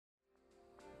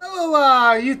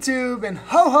YouTube, and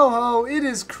ho ho ho, it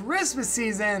is Christmas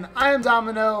season. I am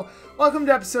Domino. Welcome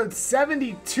to episode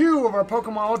 72 of our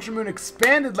Pokemon Ultra Moon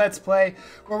Expanded Let's Play,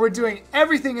 where we're doing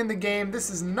everything in the game. This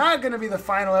is not going to be the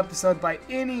final episode by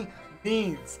any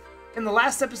means. In the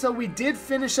last episode, we did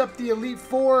finish up the Elite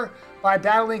Four by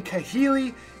battling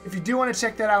Kahili. If you do want to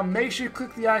check that out, make sure you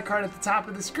click the icon at the top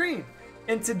of the screen.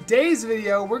 In today's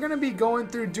video, we're going to be going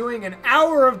through doing an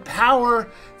hour of power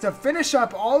to finish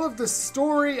up all of the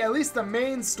story, at least the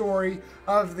main story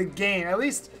of the game. At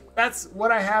least that's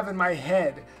what I have in my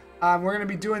head. We're going to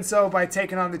be doing so by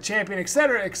taking on the champion,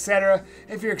 etc., etc.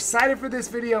 If you're excited for this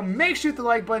video, make sure you hit the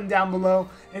like button down below.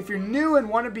 And if you're new and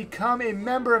want to become a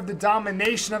member of the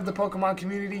domination of the Pokemon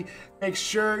community, make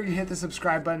sure you hit the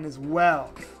subscribe button as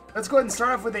well. Let's go ahead and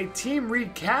start off with a team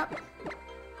recap.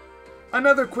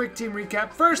 Another quick team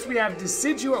recap. First, we have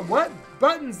Decidueye. What?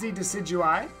 Buttons the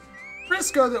Decidueye,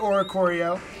 Frisco the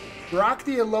Oricorio, Brock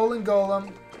the Alolan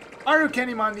Golem,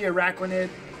 Arukenimon the Araquanid,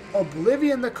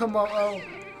 Oblivion the Komodo,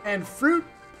 and Fruit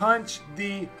Punch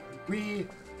the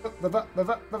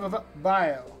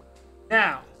Bio.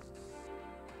 Now,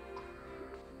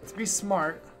 let's be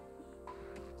smart.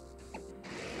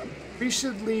 We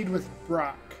should lead with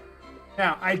Brock.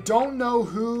 Now, I don't know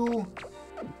who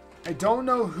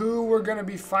we're going to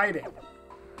be fighting.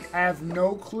 I have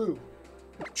no clue.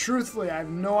 Truthfully, I have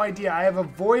no idea. I have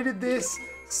avoided this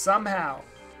somehow.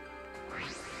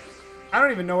 I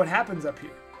don't even know what happens up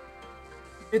here.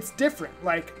 It's different.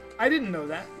 Like, I didn't know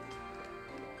that.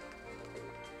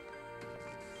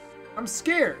 I'm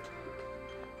scared.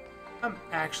 I'm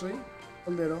actually a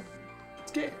little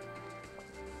scared.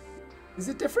 Is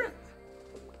it different?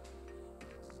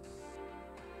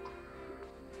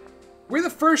 We're the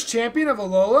first champion of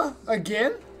Alola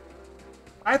again?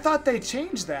 I thought they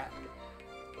changed that.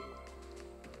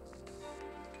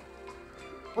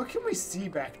 What can we see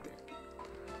back there?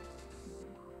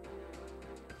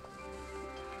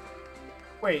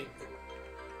 Wait.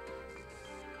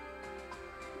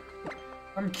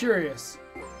 I'm curious.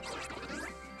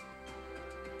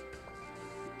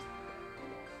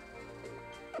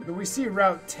 Do we see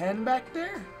Route 10 back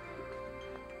there?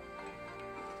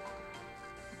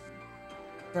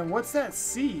 Then what's that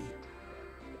C?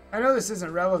 I know this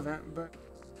isn't relevant, but...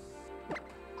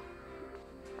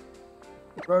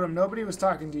 Rotom, nobody was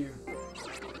talking to you.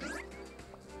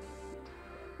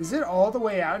 Is it all the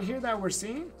way out here that we're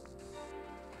seeing?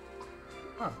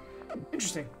 Huh.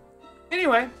 Interesting.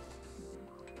 Anyway,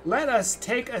 let us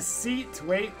take a seat.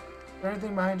 Wait, is there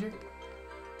anything behind you?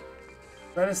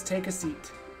 Let us take a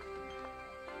seat.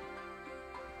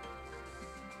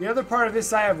 The other part of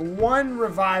this, I have one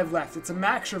revive left. It's a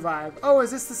max revive. Oh, is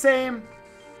this the same?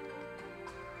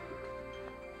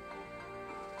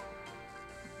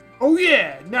 Oh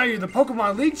yeah, now you're the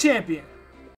Pokemon League champion.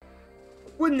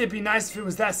 Wouldn't it be nice if it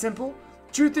was that simple?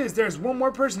 Truth is, there's one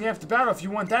more person you have to battle if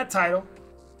you want that title.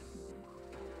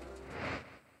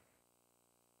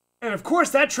 And of course,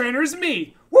 that trainer is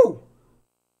me. Woo!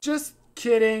 Just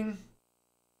kidding.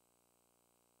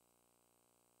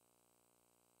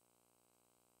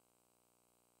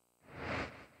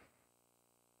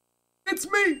 It's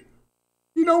me!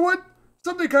 You know what?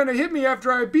 Something kind of hit me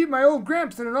after I beat my old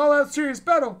Gramps in an all-out serious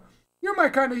battle. You're my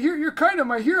kind of hero. You're kind of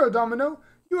my hero, Domino.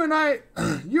 You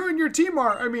and your team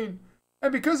are.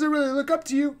 And because I really look up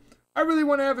to you, I really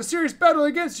want to have a serious battle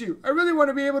against you. I really want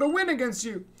to be able to win against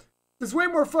you. It's way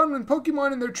more fun when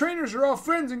Pokemon and their trainers are all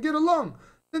friends and get along.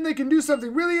 Then they can do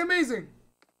something really amazing.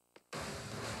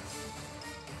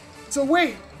 So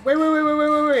wait.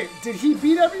 Did he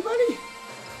beat everybody?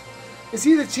 Is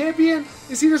he the champion?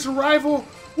 Is he just a rival?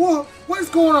 Whoa, what is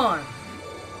going on?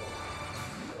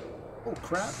 Oh,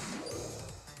 crap.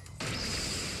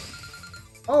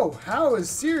 Oh, Hao is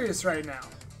serious right now.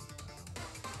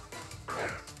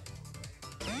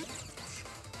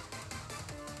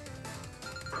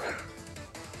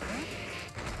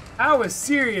 Hao is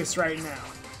serious right now.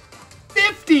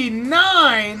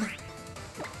 59?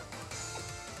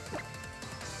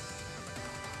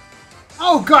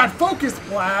 Oh god, Focus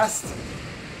Blast!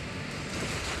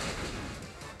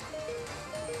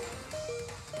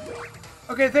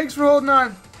 Okay, thanks for holding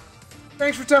on.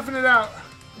 Thanks for toughing it out.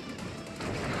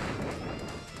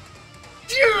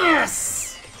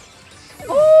 Yes!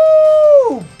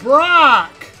 Ooh,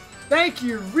 Brock! Thank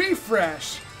you,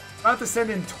 Refresh. About to send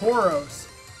in Tauros.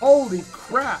 Holy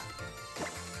crap.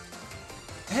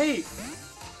 Hey.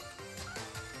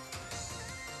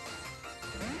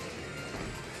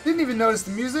 Didn't even notice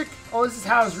the music. Oh, this is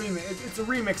Hao's remix. It's a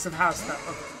remix of Hao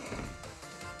stuff.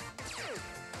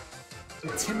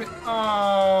 Okay.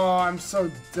 Oh, I'm so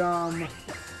dumb.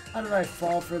 How did I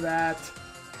fall for that?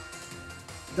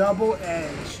 Double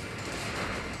edge.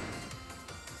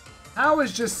 How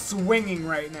is just swinging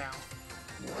right now?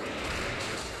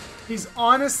 He's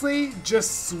honestly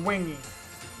just swinging.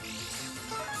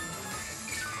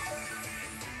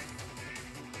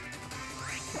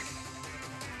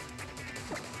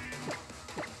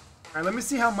 Alright, let me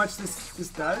see how much this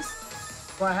does.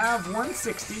 So I have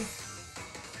 160.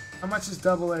 How much is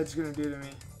double edge gonna do to me?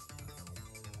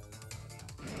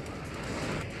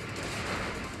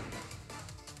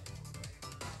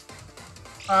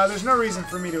 There's no reason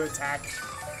for me to attack.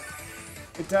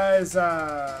 It does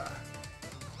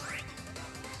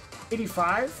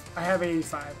 85. I have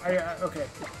 85. Okay.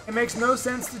 It makes no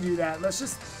sense to do that. Let's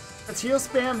heal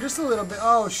spam just a little bit.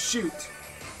 Oh shoot.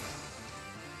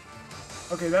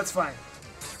 Okay, that's fine.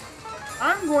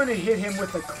 I'm going to hit him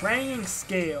with the clanging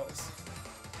scales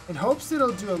in hopes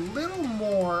it'll do a little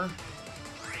more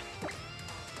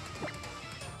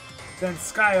than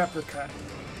sky uppercut.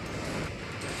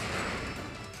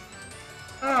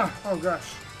 Ah, oh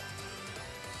gosh.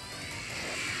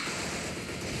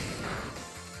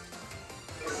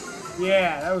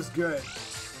 Yeah, that was good.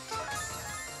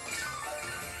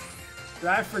 Did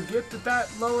I forget that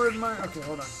lowered my... Okay,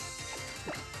 hold on.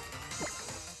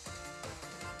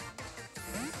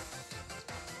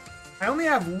 I only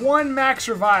have one max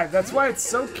revive. That's why it's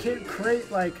so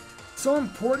so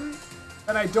important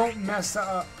that I don't mess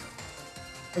up.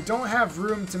 I don't have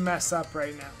room to mess up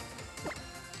right now.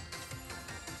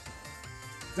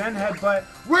 Then headbutt.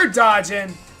 We're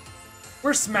dodging.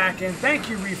 We're smacking. Thank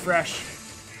you, refresh.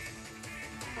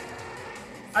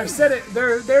 I've said it.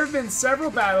 There have been several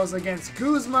battles against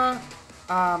Guzma,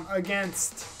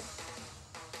 against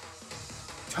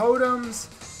Totems,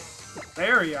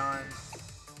 Flareon.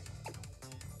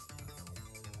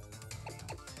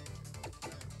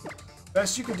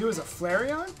 Best you could do is a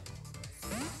Flareon?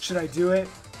 Should I do it?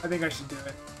 I think I should do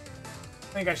it.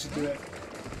 I think I should do it.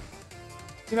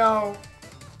 You know,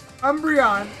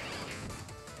 Umbreon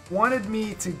wanted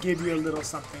me to give you a little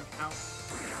something out.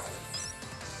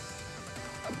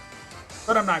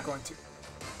 But I'm not going to.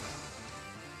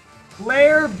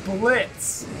 Flare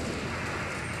Blitz.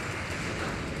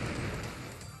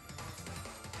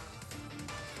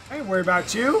 I ain't worried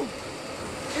about you.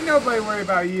 Ain't nobody worried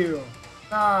about you.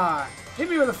 Nah. Hit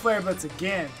me with a Flare Blitz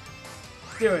again.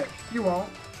 Do it. You won't.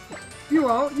 You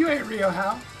won't. You ain't real,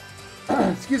 Hal.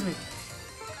 Excuse me.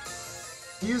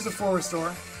 Use the full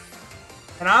restore.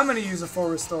 And I'm going to use a full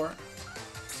restore.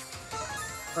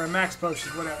 Or a max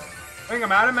potion, whatever. I think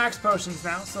I'm out of max potions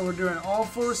now, so we're doing all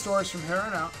full restores from here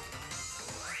on out.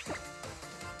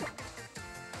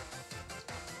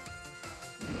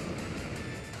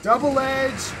 Double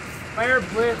Edge, Flare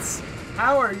Blitz.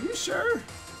 How are you sure?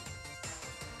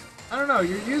 I don't know,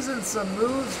 you're using some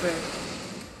moves that...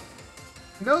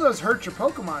 You know those hurt your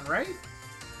Pokemon, right?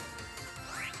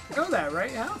 You know that,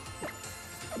 right, Hal?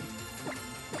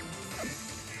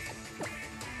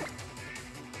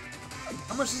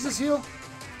 How much does this heal?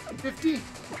 50?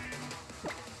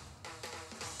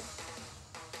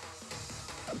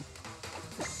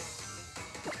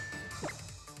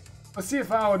 Let's see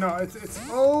if oh no, it's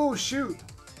oh shoot.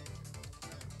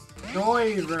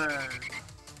 Noivern.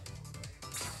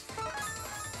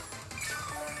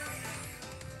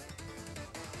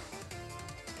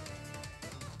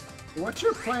 What's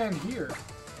your plan here?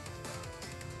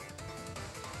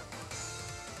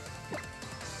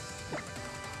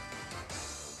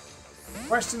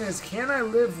 Question is, can I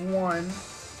live one?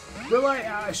 Will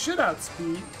I should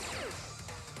outspeed.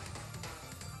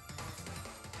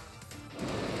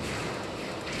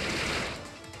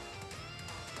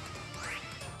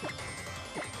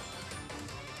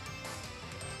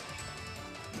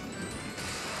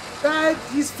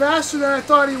 He's faster than I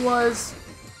thought he was.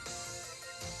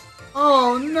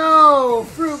 Oh no!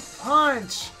 Fruit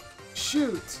Punch!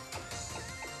 Shoot.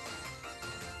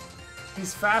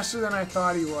 He's faster than I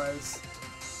thought he was.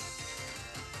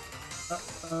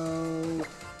 Uh-oh.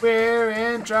 We're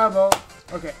in trouble.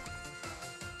 Okay.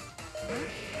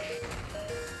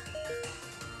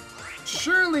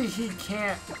 Surely he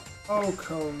can't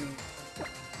Oko me.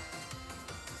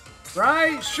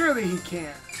 Right? Surely he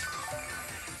can't.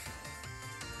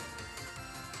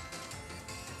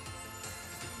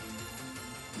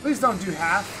 Please don't do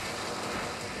half.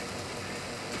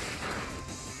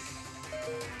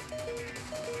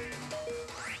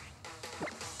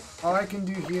 All I can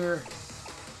do here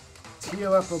is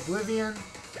heal up Oblivion.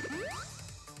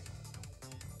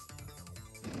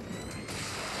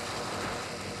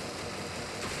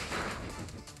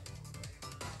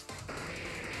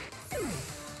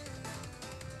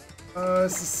 Oh,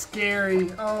 this is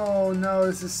scary. Oh no,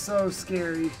 this is so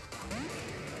scary.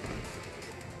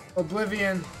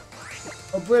 Oblivion.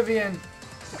 Oblivion.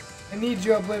 I need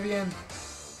you, Oblivion.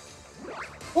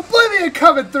 Oblivion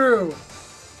coming through!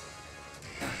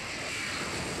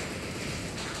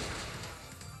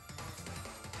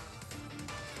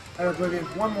 Alright, Oblivion.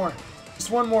 One more.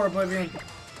 Just one more, Oblivion.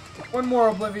 One more,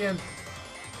 Oblivion.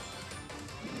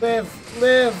 Live.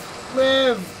 Live.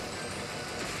 Live.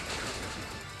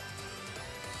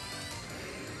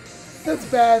 That's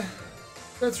bad.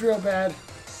 That's real bad.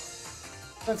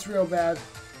 That's real bad.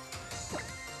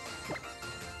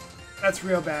 That's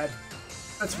real bad.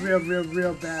 That's real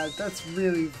bad. That's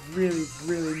really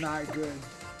not good.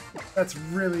 That's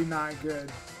really not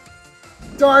good.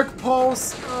 Dark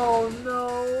Pulse! Oh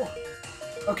no!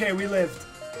 Okay, we lived.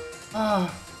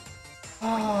 Oh.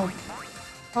 Oh.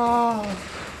 Oh.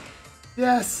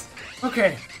 Yes!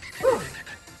 Okay.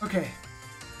 Okay.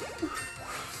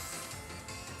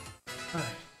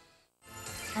 Alright.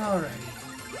 Alright.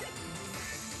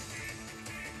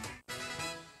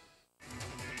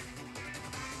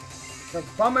 The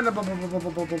bum.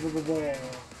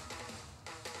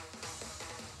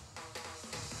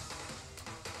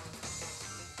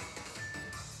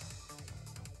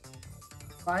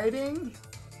 Fighting?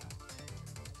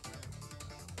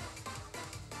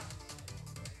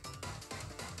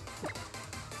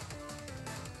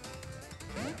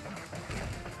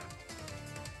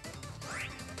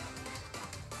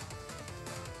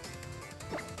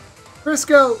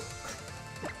 Frisco!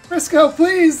 Frisco,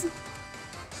 please!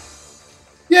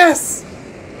 Yes!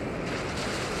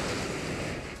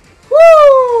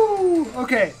 Woo!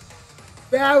 Okay.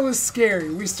 That was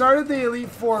scary. We started the Elite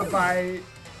Four by...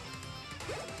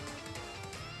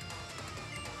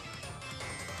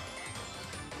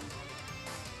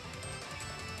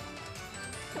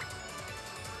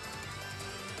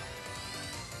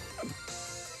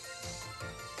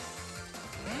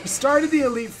 We started the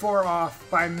Elite Four off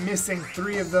by missing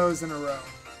 3 of those in a row.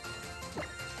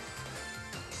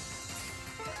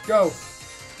 Go.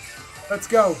 Let's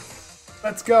go.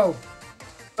 Let's go.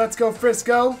 Let's go,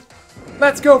 Frisco.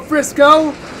 Let's go,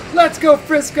 Frisco. Let's go,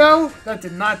 Frisco. That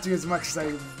did not do as much as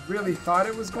I really thought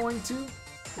it was going to.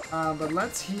 But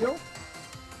let's heal.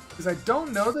 Because I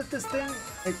don't know that this thing...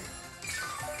 Like,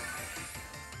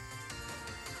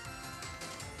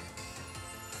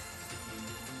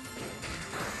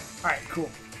 alright, cool.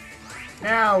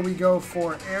 Now we go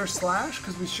for Air Slash,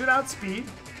 because we should outspeed.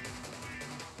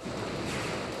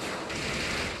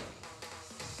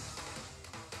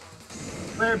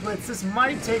 Flare Blitz, this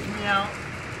might take me out.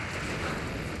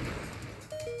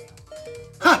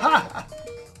 Haha!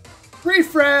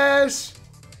 Refresh!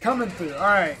 Coming through.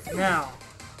 Alright, now.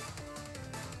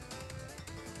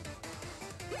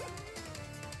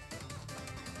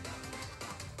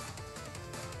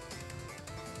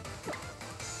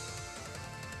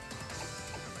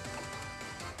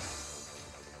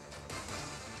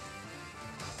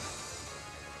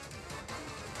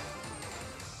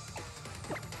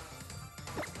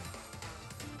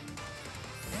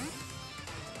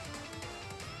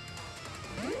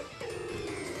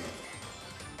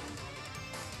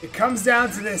 It comes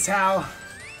down to this, Hal.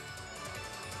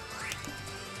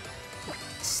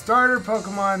 Starter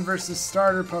Pokemon versus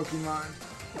starter Pokemon.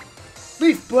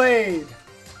 Leaf Blade.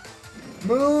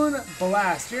 Moon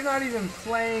Blast. You're not even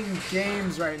playing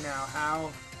games right now,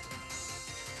 Hal.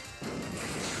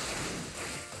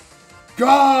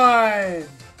 God!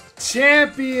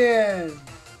 Champion!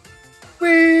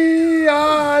 We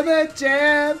are the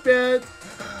champions,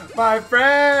 my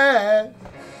friend!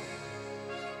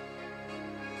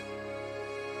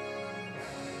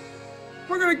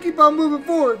 We're gonna keep on moving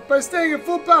forward by staying at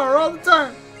full power all the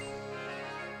time.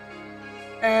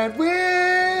 And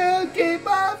we'll keep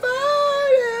on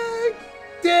fighting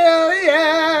till the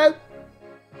end.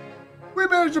 We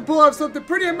managed to pull off something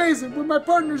pretty amazing when my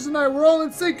partners and I were all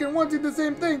in sync and wanting the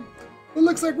same thing. It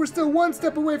looks like we're still one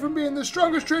step away from being the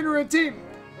strongest trainer in team.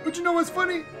 But you know what's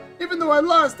funny? Even though I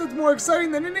lost, that's more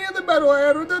exciting than any other battle I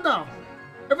had with them now.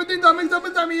 Everything got mixed up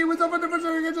with Tommy. It was over the first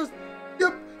thing.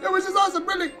 It was just awesome,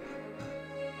 really.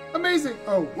 Amazing.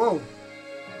 Oh, whoa.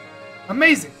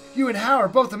 Amazing. You and Hal are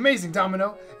both amazing,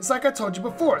 Domino. It's like I told you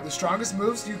before. The strongest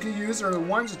moves you can use are the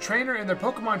ones a trainer and their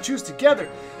Pokemon choose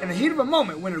together in the heat of a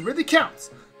moment when it really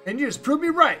counts. And you just proved me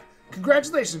right.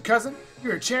 Congratulations, cousin.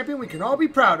 You're a champion we can all be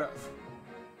proud of.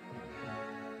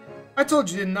 I told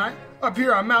you, didn't I? Up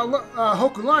here on Mount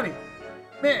Hokulani.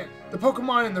 Man, the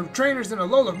Pokemon and the trainers in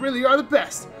Alola really are the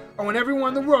best. I want everyone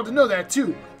in the world to know that,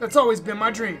 too. That's always been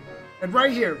my dream. And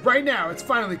right here, right now, it's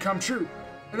finally come true.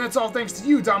 And that's all thanks to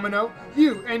you, Domino.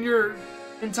 You and your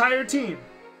entire team.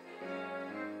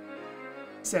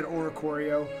 Said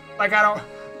Oricorio. Like I don't...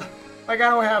 Like I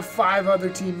don't have 5 other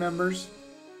team members.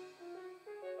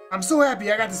 I'm so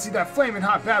happy I got to see that flaming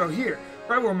hot battle here,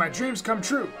 right where my dreams come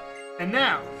true. And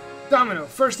now, Domin0,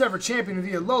 first ever champion of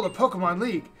the Alola Pokemon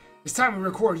League. It's time we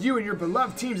record you and your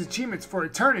beloved team's achievements for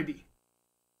eternity.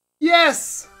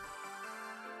 Yes!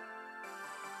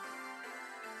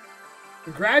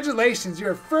 Congratulations,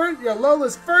 you're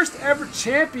Alola's first ever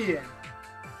champion.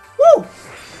 Woo!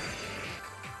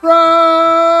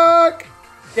 Rock!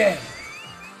 Yeah.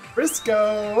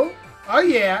 Briscoe. Oh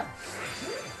yeah.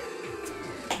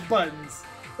 Buttons.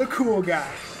 The cool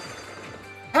guy.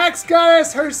 Hex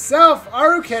Goddess herself,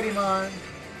 Aruketimon.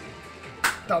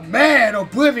 The man,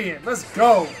 Oblivion. Let's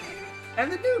go.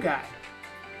 And the new guy,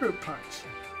 Fruit Punch.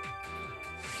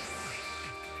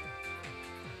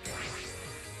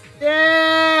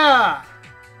 Yeah!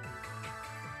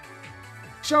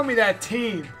 Show me that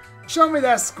team. Show me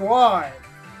that squad.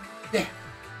 Yeah,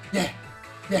 yeah,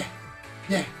 yeah,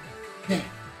 yeah, yeah,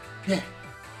 yeah, yeah,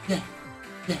 yeah, yeah,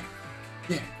 yeah,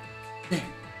 yeah, yeah,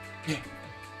 yeah, yeah,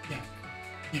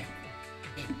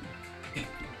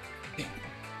 yeah,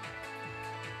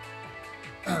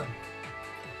 yeah.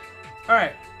 All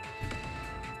right.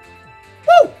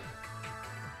 Woo!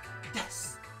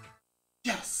 Yes.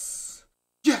 Yes.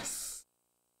 Yes.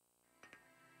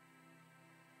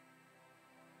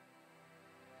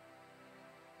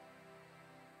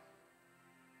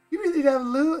 You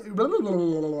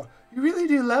really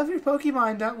do love your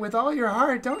Pokemon with all your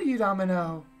heart, don't you,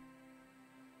 Domin0?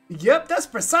 Yep, that's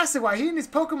precisely why he and his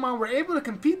Pokemon were able to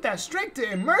compete that strength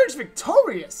to emerge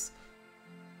victorious.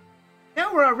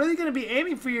 Now we're all really going to be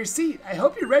aiming for your seat. I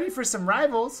hope you're ready for some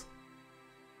rivals.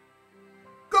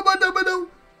 Come on, Domin0!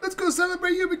 Let's go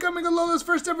celebrate you becoming Alola's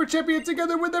first ever champion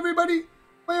together with everybody.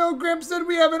 My old Gramps said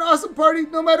we have an awesome party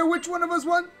no matter which one of us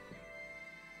won.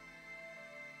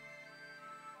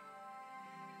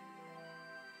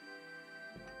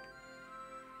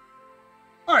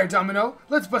 Alright, Domin0,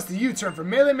 let's bust a U-turn for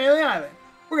Melee Island.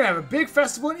 We're gonna have a big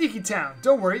festival in Iki Town.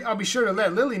 Don't worry, I'll be sure to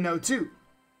let Lily know too.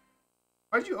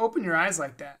 Why'd you open your eyes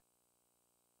like that?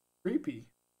 Creepy.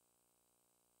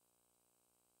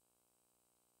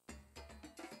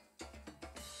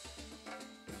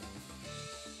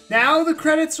 Now the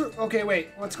credits are... Okay, wait,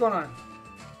 what's going on?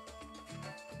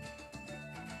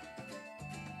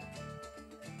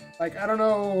 Like, I don't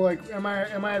know, like, am I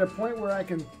at a point where I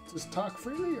can just talk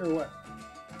freely or what?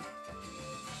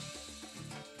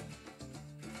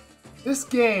 This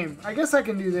game, I guess I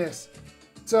can do this.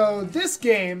 So this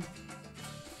game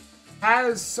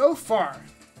has so far,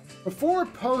 before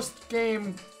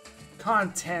post-game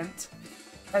content,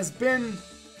 has been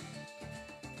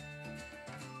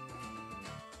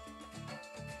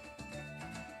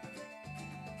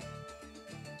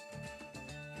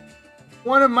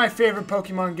one of my favorite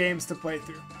Pokemon games to play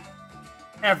through.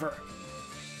 Ever.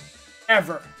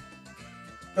 Ever.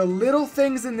 The little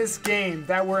things in this game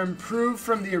that were improved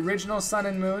from the original Sun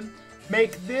and Moon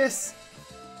make this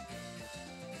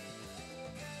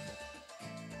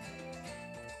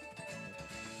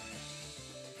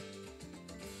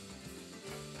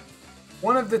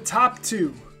one of the top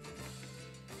 2.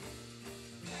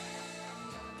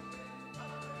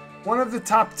 One of the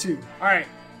top 2. Alright,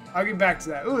 I'll get back to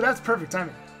that. Ooh, that's perfect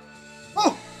timing.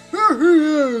 Oh, here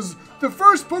he is! The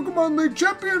first Pokemon League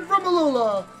champion from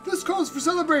Alola! This calls for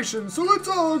celebration, so let's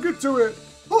all get to it!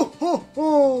 Ho ho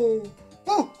ho!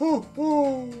 Ho ho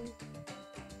ho!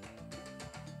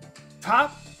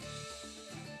 Top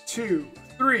 2,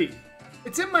 3.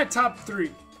 It's in my top 3.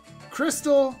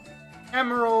 Crystal,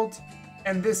 Emerald,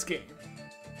 and this game.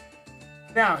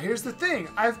 Now, here's the thing.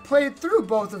 I've played through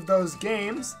both of those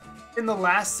games in the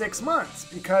last 6 months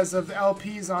because of the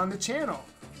LPs on the channel.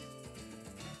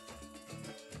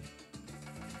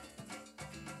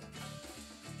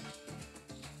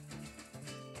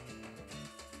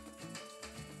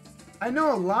 I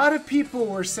know a lot of people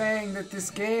were saying that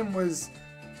this game was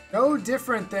no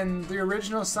different than the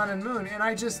original Sun and Moon, and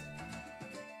I just...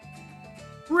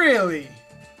 Really?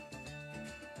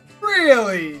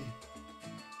 Really?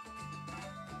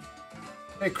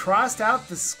 They crossed out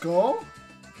the skull?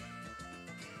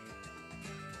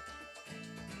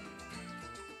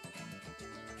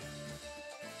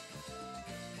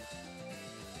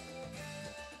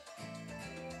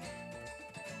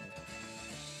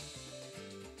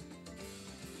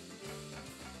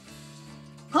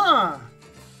 Huh.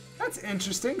 That's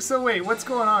interesting. So wait, what's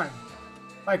going on?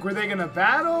 Like, were they gonna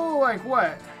battle? Like,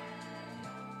 what?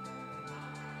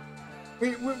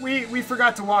 We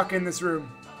forgot to walk in this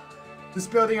room. This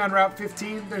building on Route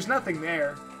 15, there's nothing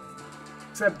there.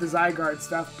 Except the Zygarde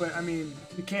stuff, but I mean,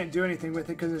 you can't do anything with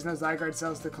it because there's no Zygarde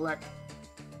cells to collect.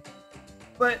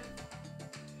 But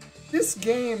This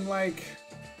game, like...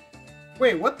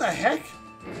 Wait, what the heck?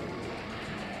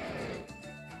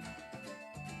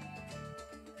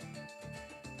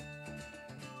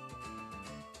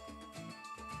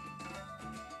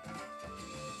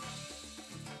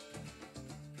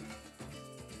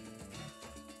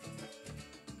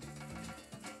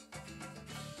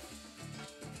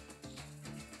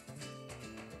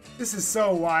 This is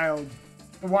so wild.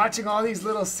 Watching all these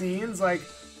little scenes, like,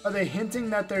 are they hinting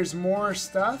that there's more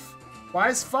stuff? Why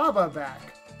is Faba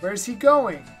back? Where's he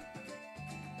going?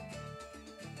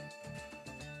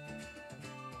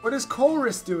 What is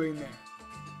Colress doing there?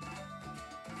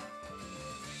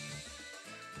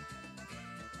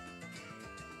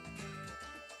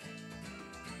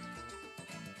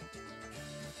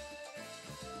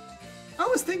 I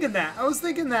was thinking that. I was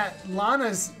thinking that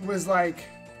Lana's was like,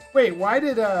 wait, why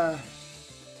did, why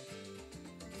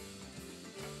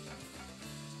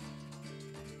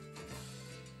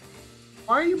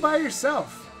are you by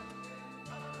yourself?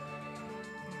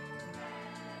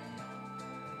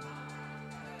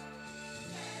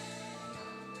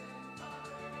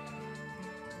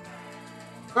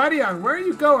 Gladion, where are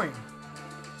you going?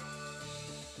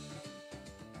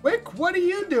 Wick, what are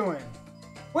you doing?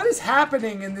 What is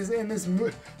happening in this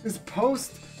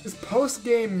post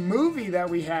game movie that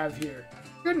we have here?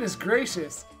 Goodness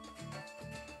gracious.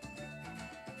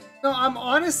 No, I'm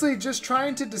honestly just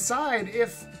trying to decide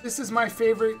if this is my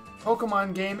favorite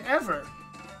Pokemon game ever.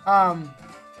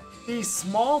 The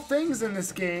small things in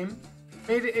this game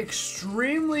made it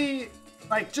extremely,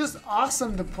 like, just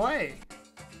awesome to play.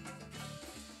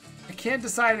 I can't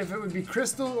decide if it would be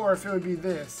Crystal or if it would be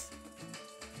this.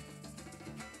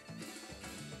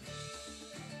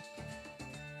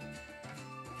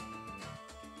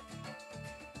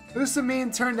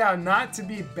 Lusamine turned out not to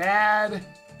be bad.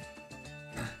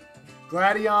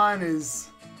 Gladion is...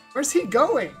 Where's he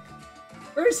going?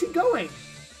 Where is he going?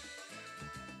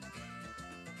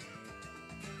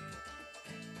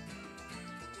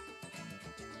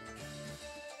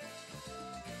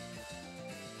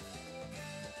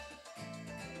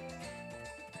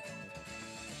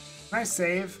 Can I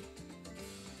save?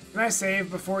 Can I save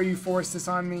before you force this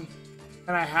on me?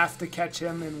 And I have to catch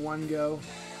him in one go?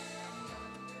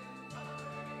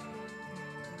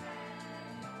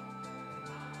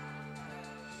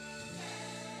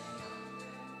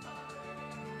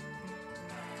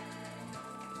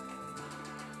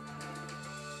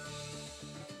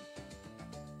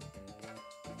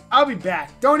 I'll be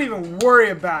back. Don't even worry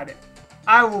about it.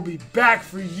 I will be back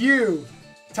for you,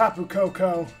 Tapu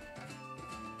Koko.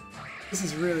 This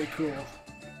is really cool.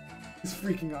 It's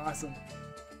freaking awesome.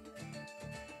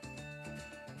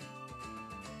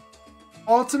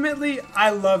 Ultimately, I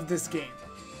love this game.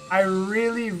 I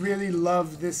really, really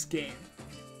love this game.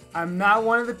 I'm not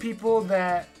one of the people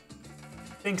that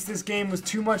thinks this game was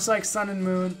too much like Sun and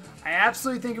Moon. I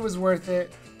absolutely think it was worth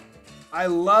it. I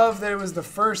love that it was the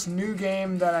first new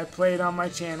game that I played on my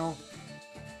channel.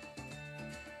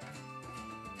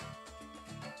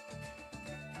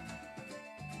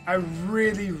 I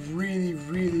really, really,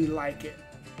 really like it.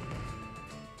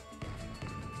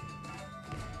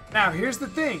 Now, here's the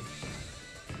thing.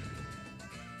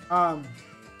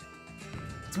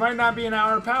 This might not be an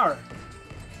hour of power.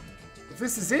 If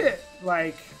this is it,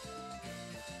 like...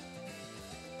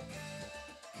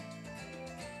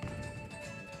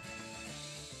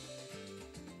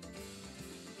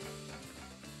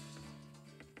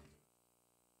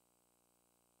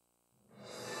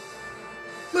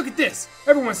 Look at this!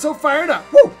 Everyone's so fired up!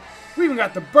 Woo! We even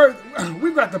got the birth.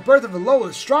 We've got the birth of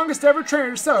Alola's strongest ever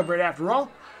trainer to celebrate. After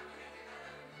all,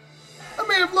 I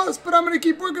may have lost, but I'm gonna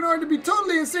keep working hard to be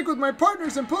totally in sync with my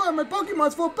partners and pull out my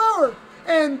Pokemon's full power.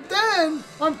 And then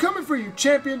I'm coming for you,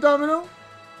 Champion Domino.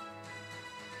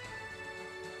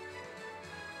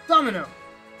 Domino.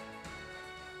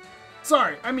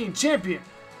 Sorry, I mean Champion.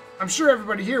 I'm sure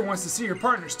everybody here wants to see your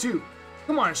partners too.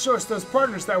 Come on, show us those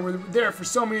partners that were there for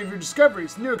so many of your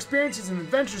discoveries, new experiences, and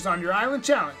adventures on your island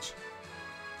challenge.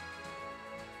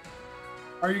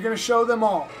 Are you going to show them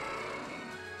all?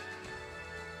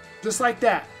 Just like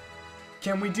that.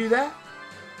 Can we do that?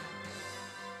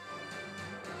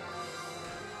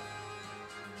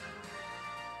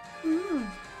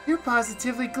 You're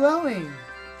positively glowing.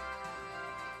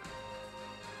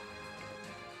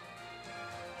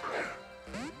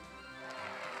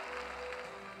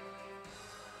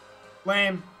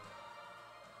 Lame.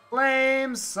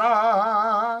 Lame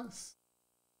sauce.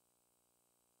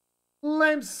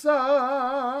 Lame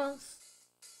sauce.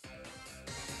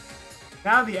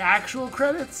 Now the actual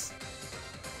credits.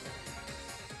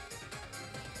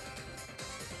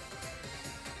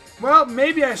 Well,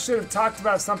 maybe I should have talked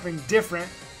about something different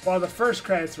while the first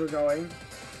credits were going.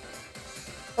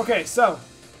 Okay, so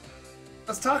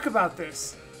let's talk about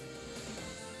this.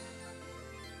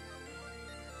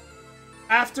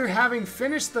 After having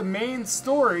finished the main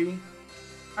story,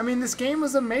 I mean, this game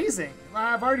was amazing.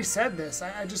 I've already said this.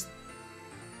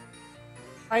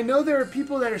 I know there are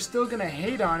people that are still going to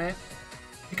hate on it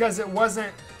because it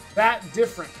wasn't that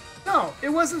different. No, it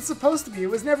wasn't supposed to be. It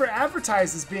was never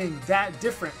advertised as being that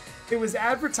different. It was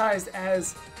advertised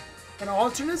as an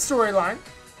alternate storyline,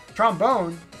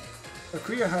 trombone,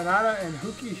 Takuya Hanada and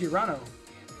Huki Hirano.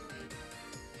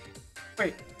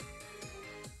 Wait.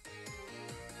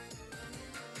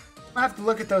 I have to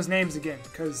look at those names again,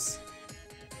 because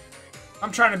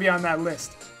I'm trying to be on that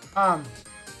list.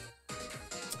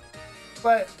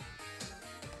 But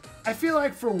I feel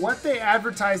like for what they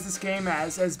advertised this game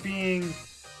as being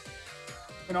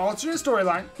an alternate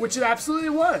storyline, which it absolutely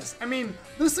was. I mean,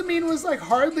 Lusamine was like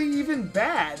hardly even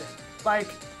bad. Like,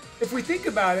 if we think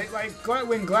about it, like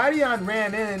when Gladion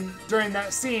ran in during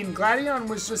that scene, Gladion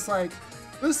was just like,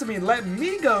 Lusamine, let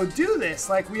me go do this.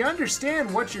 Like, we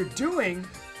understand what you're doing,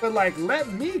 but like,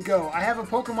 let me go. I have a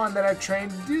Pokemon that I've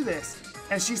trained to do this.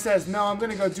 And she says, no, I'm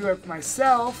gonna go do it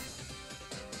myself.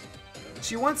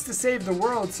 She wants to save the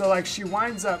world, so like she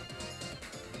winds up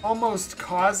almost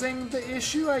causing the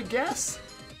issue, I guess.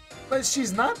 But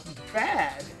she's not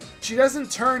bad. She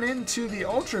doesn't turn into the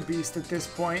Ultra Beast at this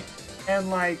point, and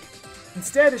like,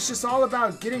 instead it's just all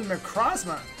about getting the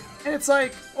Necrozma. And it's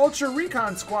like, Ultra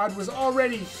Recon Squad was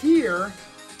already here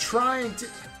trying to...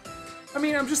 I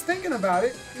mean, I'm just thinking about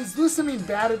it. Is Lusamine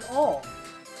bad at all?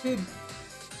 Did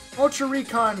Ultra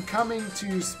Recon coming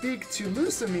to speak to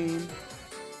Lusamine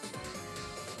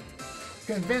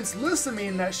convince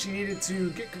Lusamine that she needed to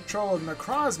get control of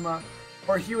Necrozma,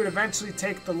 or he would eventually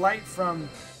take the light from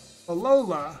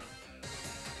Alola?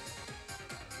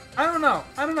 I don't know.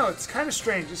 It's kind of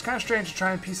strange. It's kind of strange to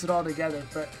try and piece it all together,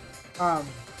 but I'm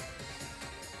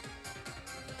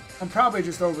probably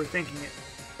just overthinking it.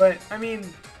 But, I mean,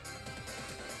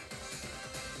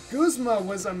 Guzma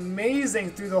was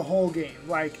amazing through the whole game.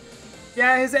 Like,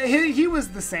 yeah, he was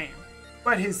the same,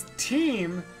 but his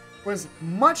team was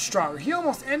much stronger. He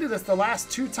almost ended us the last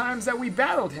 2 times that we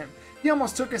battled him. He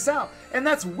almost took us out, and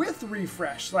that's with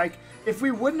refresh. Like, if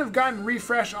we wouldn't have gotten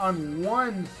refresh on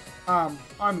one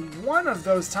of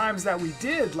those times that we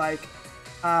did, like,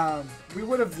 we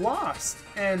would have lost,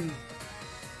 and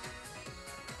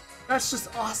that's just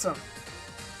awesome.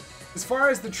 As far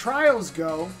as the trials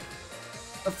go,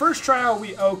 the first trial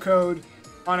we O-code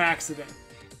on accident.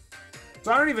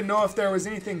 So I don't even know if there was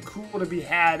anything cool to be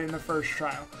had in the first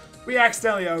trial. We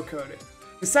accidentally O-coded.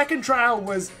 The second trial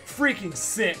was freaking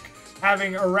sick,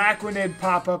 having Araquanid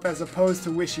pop up as opposed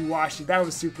to Wishy-Washy. That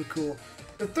was super cool.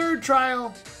 The third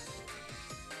trial,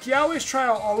 Kiawe's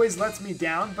trial always lets me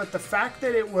down, but the fact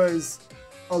that it was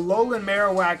Alolan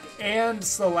Marowak and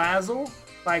Salazzle,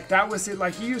 like that was it.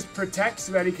 Like he used Protect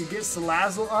so that he could get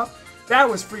Salazzle up. That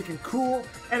was freaking cool.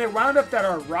 And it wound up that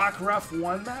our Rockruff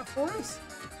won that for us.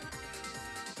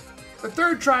 The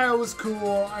third trial was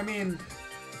cool. I mean,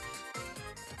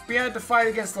 we had to fight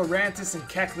against Lurantis and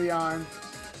Kecleon.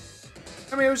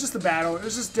 I mean, it was just a battle. It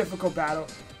was just a difficult battle.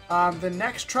 The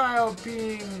next trial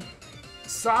being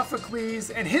Sophocles,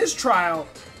 and his trial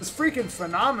was freaking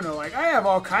phenomenal. Like, I have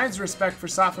all kinds of respect for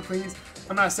Sophocles.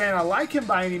 I'm not saying I like him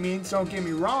by any means, don't get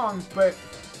me wrong, but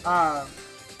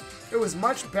it was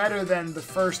much better than the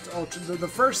first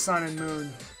Sun and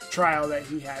Moon trial that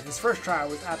he had. His first trial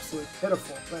was absolutely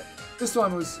pitiful, but this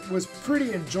one was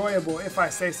pretty enjoyable, if I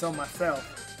say so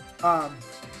myself.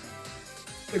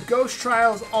 The Ghost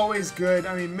trial is always good.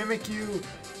 I mean, Mimikyu,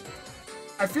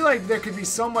 I feel like there could be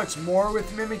so much more with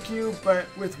Mimikyu, but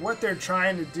with what they're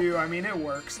trying to do, I mean, it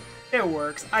works. It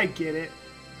works. I get it.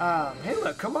 Hey,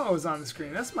 look, Komodo's on the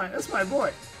screen. That's my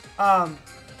boy.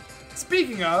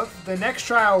 Speaking of, the next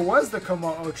trial was the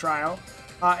Komodo trial,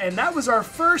 and that was our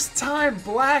first time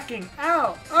blacking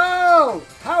out. Oh,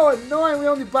 how annoying. We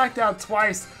only blacked out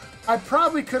twice. I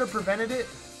probably could have prevented it,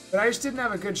 but I just didn't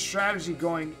have a good strategy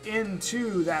going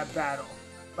into that battle.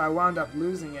 I wound up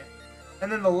losing it.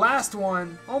 And then the last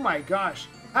one, oh my gosh,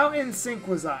 how in sync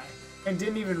was I? And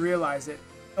didn't even realize it.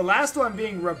 The last one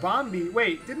being Ribombee.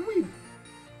 Wait, didn't we?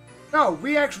 No,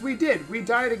 we did. We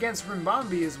died against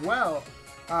Ribombee as well.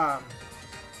 I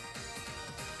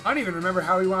don't even remember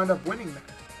how we wound up winning that.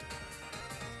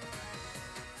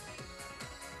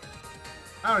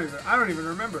 I don't even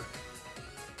remember.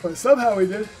 But somehow we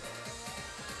did.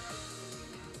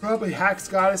 Probably Hacks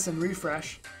Goddess and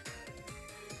Refresh.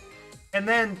 And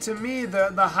then, to me,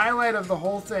 the highlight of the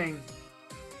whole thing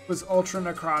was Ultra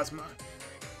Necrozma.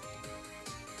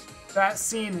 that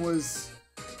scene was...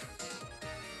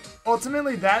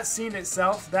 Ultimately, that scene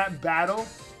itself, that battle,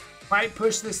 might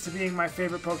push this to being my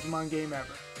favorite Pokemon game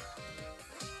ever.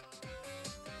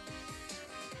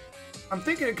 I'm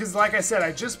thinking, because like I said,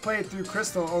 I just played through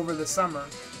Crystal over the summer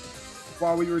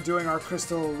while we were doing our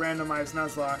Crystal randomized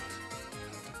Nuzlocke.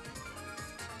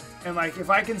 And like, if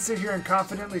I can sit here and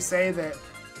confidently say that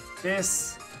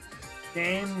this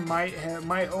game might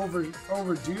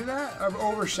overdo that, or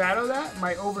overshadow that,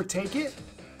 might overtake it,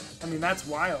 I mean, that's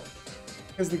wild.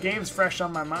 Because the game's fresh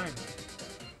on my mind.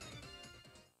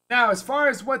 Now, as far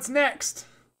as what's next,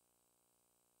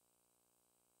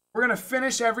 we're going to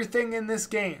finish everything in this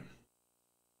game.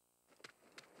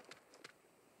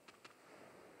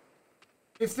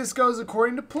 If this goes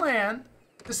according to plan,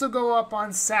 this will go up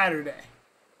on Saturday.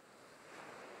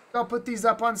 I'll put these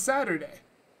up on Saturday.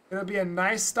 It'll be a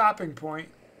nice stopping point.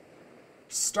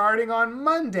 Starting on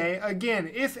Monday, again,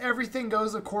 if everything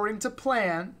goes according to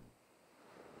plan,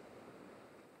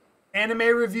 anime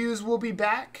reviews will be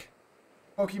back.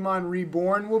 Pokemon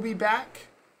Reborn will be back.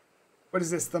 What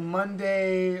is this? The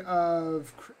Monday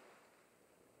of...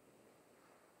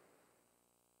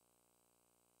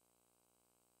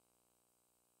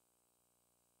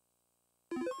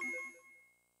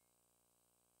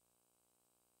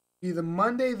 Be the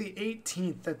Monday the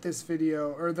 18th that this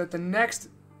video, or that the next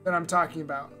that I'm talking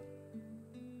about.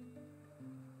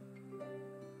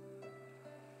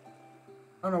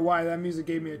 I don't know why, that music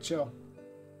gave me a chill.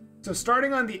 So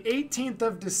starting on the 18th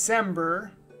of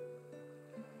December,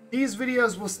 these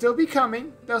videos will still be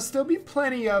coming. There'll still be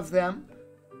plenty of them,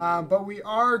 but we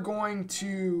are going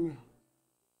to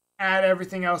add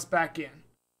everything else back in.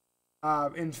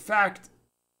 In fact,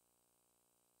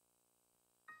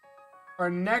 our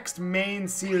next main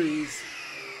series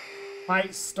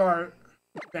might start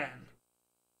then.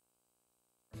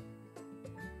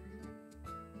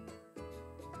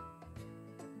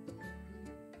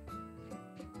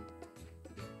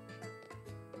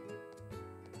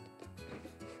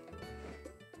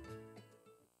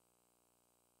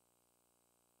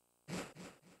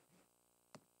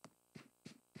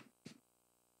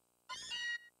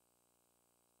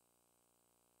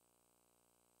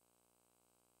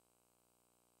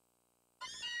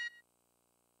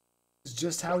 It's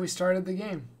just how we started the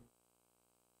game.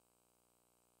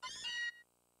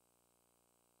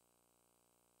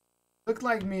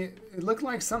 It looked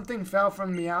like something fell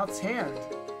from Meowth's hand.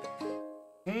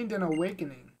 Gained an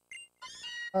awakening.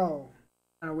 Oh,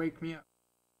 trying to wake me up.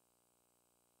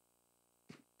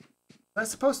 Was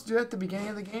I supposed to do that at the beginning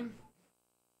of the game?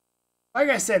 Like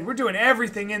I said, we're doing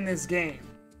everything in this game.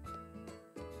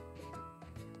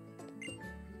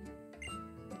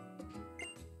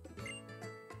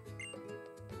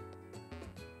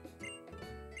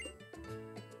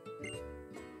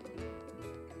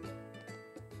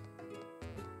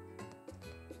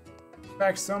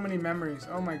 Back so many memories.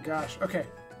 Oh my gosh. Okay.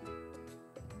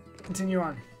 Continue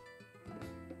on.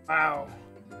 Wow.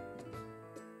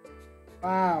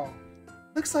 Wow.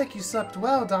 Looks like you slept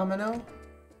well, Domino.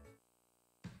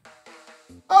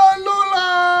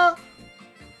 Alola!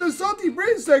 The salty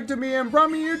breeze sang to me and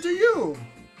brought me here to you.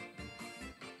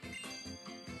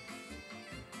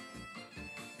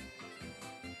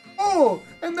 Oh,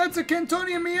 and that's a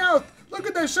Cantonian Meowth. Look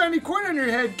at that shiny coin on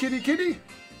your head, kitty kitty.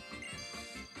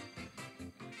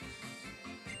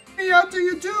 Meowth to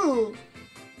you too.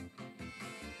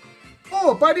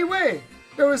 Oh, by the way,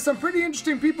 there was some pretty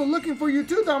interesting people looking for you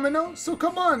too, Domino. So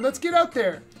come on, let's get out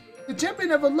there. The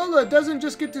champion of Alola doesn't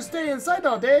just get to stay inside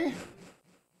all day.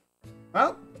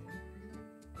 Well,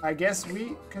 I guess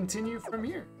we continue from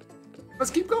here.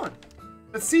 Let's keep going.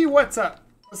 Let's see what's up.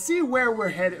 Let's see where we're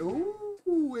headed.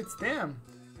 Ooh, it's them.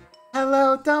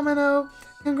 Hello, Domino.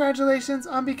 Congratulations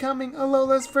on becoming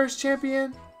Alola's first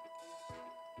champion.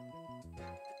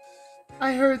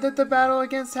 I heard that the battle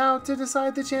against Hao to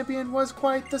decide the champion was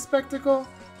quite the spectacle.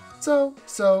 So,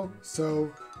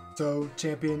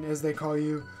 champion as they call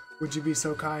you, would you be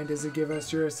so kind as to give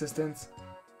us your assistance?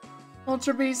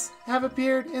 Ultra Beasts have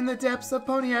appeared in the depths of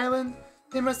Pony Island.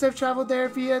 They must have traveled there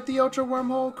via the Ultra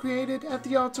Wormhole created at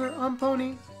the altar on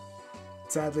Pony.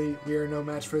 Sadly, we are no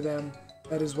match for them.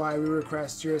 That is why we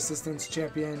request your assistance,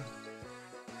 champion.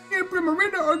 Me and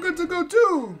Primarina are good to go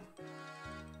too!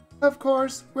 Of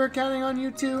course, we're counting on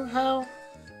you too, Hal.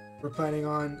 We're planning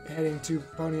on heading to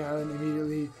Pony Island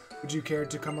immediately. Would you care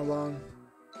to come along?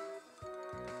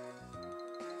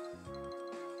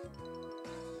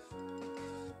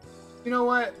 You know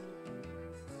what?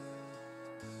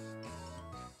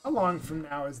 How long from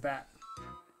now is that?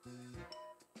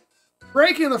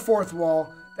 Breaking the fourth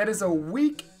wall, that is a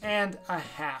week and a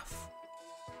half.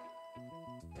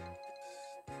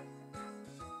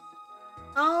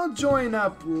 I'll join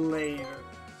up later.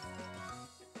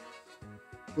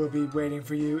 We'll be waiting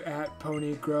for you at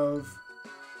Pony Grove.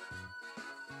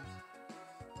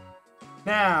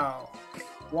 Now,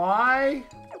 why?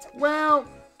 Well,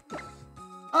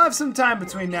 I'll have some time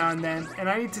between now and then, and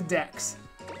I need to dex.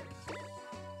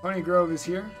 Pony Grove is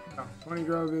here. No, Pony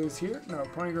Grove is here. No,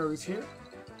 Pony Grove is here.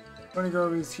 Pony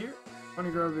Grove is here. Pony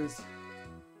Grove is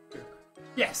here.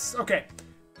 Yes, okay.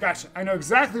 Gotcha. I know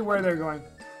exactly where they're going.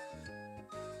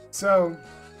 So,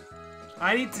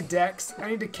 I need to dex. I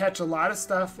need to catch a lot of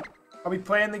stuff. I'll be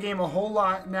playing the game a whole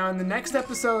lot. Now, in the next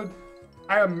episode,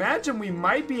 I imagine we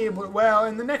might be able to, well,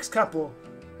 in the next couple,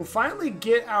 we'll finally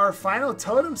get our final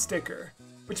totem sticker,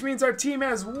 which means our team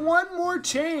has one more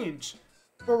change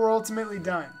before we're ultimately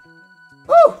done.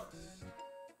 Woo!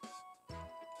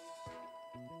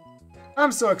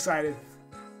 I'm so excited.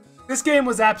 This game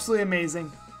was absolutely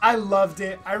amazing. I loved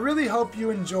it. I really hope you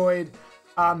enjoyed.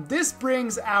 This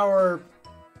brings our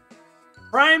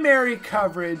primary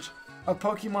coverage of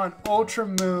Pokemon Ultra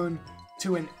Moon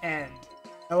to an end.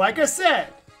 Now, like I said,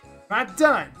 we're not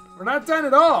done. We're not done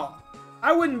at all.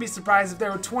 I wouldn't be surprised if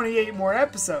there were 28 more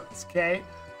episodes, okay?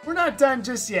 We're not done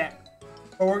just yet.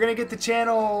 But we're going to get the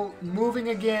channel moving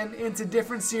again into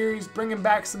different series, bringing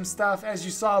back some stuff. As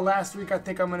you saw last week, I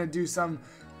think I'm going to do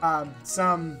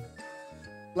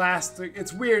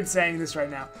it's weird saying this right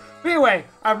now. But anyway,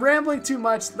 I'm rambling too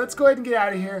much. Let's go ahead and get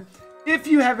out of here. If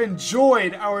you have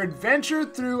enjoyed our adventure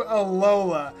through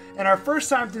Alola and our first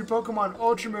time through Pokemon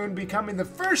Ultra Moon becoming the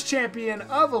first champion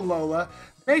of Alola,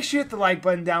 make sure you hit the like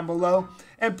button down below.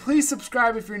 And please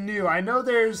subscribe if you're new. I know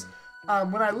there's,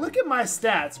 when I look at my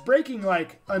stats, breaking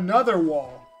like another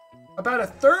wall, about a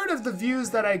third of the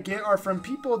views that I get are from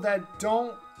people that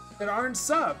aren't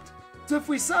subbed. So if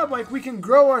we sub, like, we can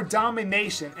grow our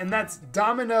domination, and that's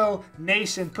Domino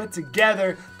Nation put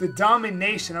together, the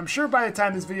Domination. I'm sure by the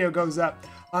time this video goes up,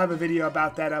 I'll have a video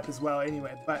about that up as well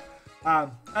anyway. But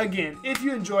again, if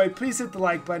you enjoyed, please hit the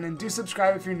like button and do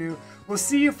subscribe if you're new. We'll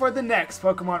see you for the next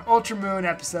Pokemon Ultra Moon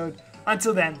episode.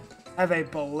 Until then, have a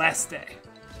blessed day.